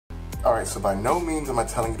Alright, so by no means am I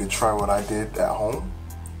telling you to try what I did at home,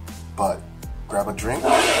 but grab a drink,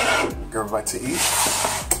 grab a bite to eat.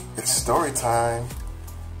 It's story time.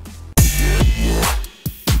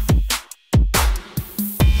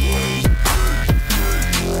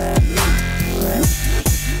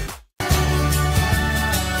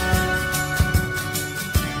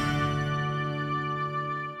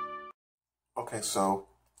 Okay, so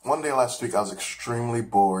one day last week I was extremely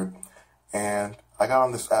bored and I got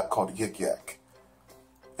on this app called Yik Yak.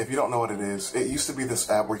 If you don't know what it is, it used to be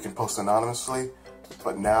this app where you can post anonymously,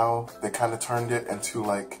 but now they kind of turned it into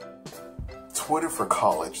like Twitter for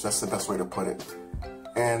college. That's the best way to put it.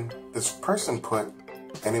 And this person put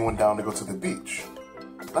anyone down to go to the beach.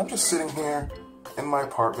 And I'm just sitting here in my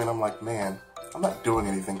apartment. I'm like, man, I'm not doing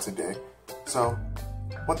anything today. So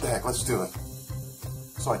what the heck, let's do it.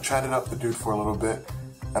 So I chatted up the dude for a little bit,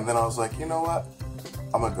 and then I was like, you know what?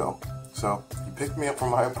 I'm gonna go. So he picked me up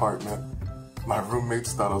from my apartment. My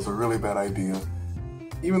roommates thought it was a really bad idea.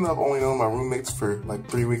 Even though I've only known my roommates for like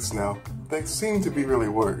 3 weeks now, they seem to be really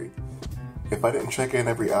worried. If I didn't check in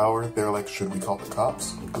every hour, they were like, should we call the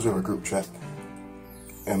cops? Because we have a group chat.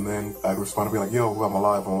 And then I'd respond to be like, yo, I'm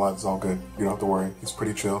alive, it's all good. You don't have to worry, he's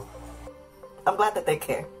pretty chill. I'm glad that they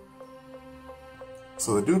care.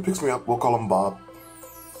 So the dude picks me up, we'll call him Bob.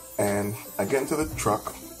 And I get into the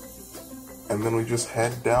truck, and then we just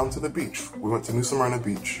head down to the beach. We went to New Smyrna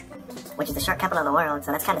Beach. Which is the shark capital of the world,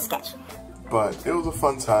 so that's kind of sketch. But it was a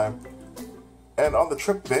fun time. And on the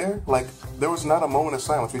trip there, like, there was not a moment of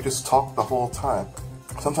silence. We just talked the whole time.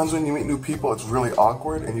 Sometimes when you meet new people, it's really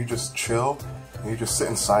awkward, and you just chill, and you just sit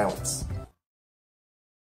in silence.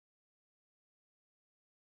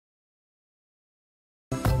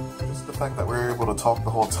 Just the fact that we were able to talk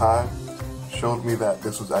the whole time showed me that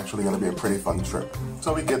this was actually going to be a pretty fun trip.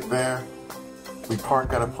 So we get there, we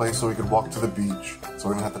park at a place so we could walk to the beach, so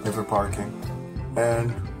we didn't have to pay for parking.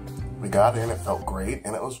 And we got in, it felt great,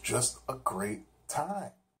 and it was just a great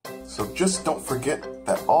time. So just don't forget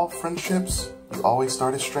that all friendships, you always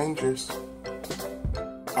start as strangers.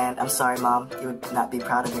 And I'm sorry, Mom, you would not be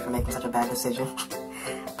proud of me for making such a bad decision.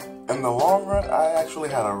 In the long run, I actually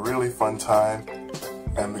had a really fun time.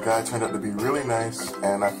 And the guy turned out to be really nice,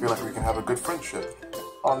 and I feel like we can have a good friendship.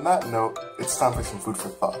 On that note, it's time for some food for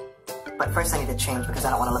thought. But first I need to change because I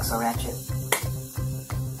don't want to look so ratchet.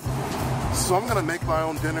 So I'm gonna make my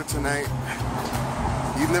own dinner tonight.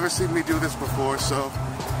 You've never seen me do this before, so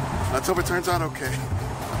let's hope it turns out okay.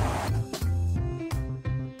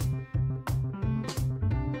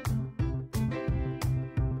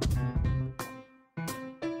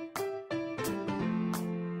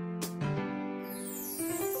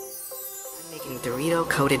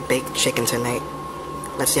 Dorito-coated baked chicken tonight.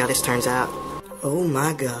 Let's see how this turns out. Oh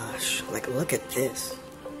my gosh, like look at this.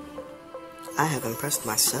 I have impressed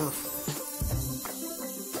myself.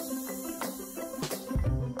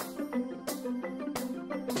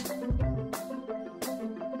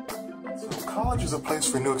 So college is a place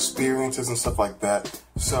for new experiences and stuff like that.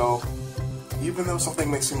 So even though something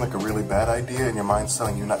may seem like a really bad idea and your mind's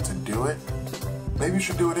telling you not to do it, maybe you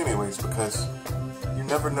should do it anyways because you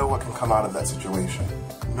never know what can come out of that situation.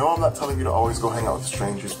 No, I'm not telling you to always go hang out with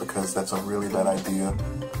strangers because that's a really bad idea.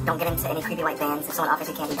 Don't get into any creepy white vans. If someone offers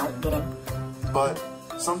you candy, don't get in. But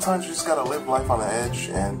sometimes you just gotta live life on the edge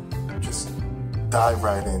and just dive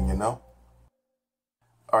right in, you know?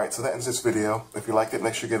 Alright, so that ends this video. If you liked it,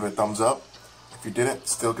 make sure you give it a thumbs up. If you didn't,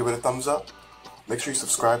 still give it a thumbs up. Make sure you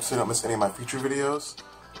subscribe so you don't miss any of my future videos.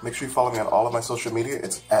 Make sure you follow me on all of my social media.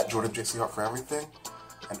 It's @JordanJCHart for everything.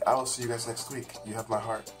 And I will see you guys next week. You have my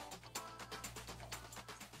heart.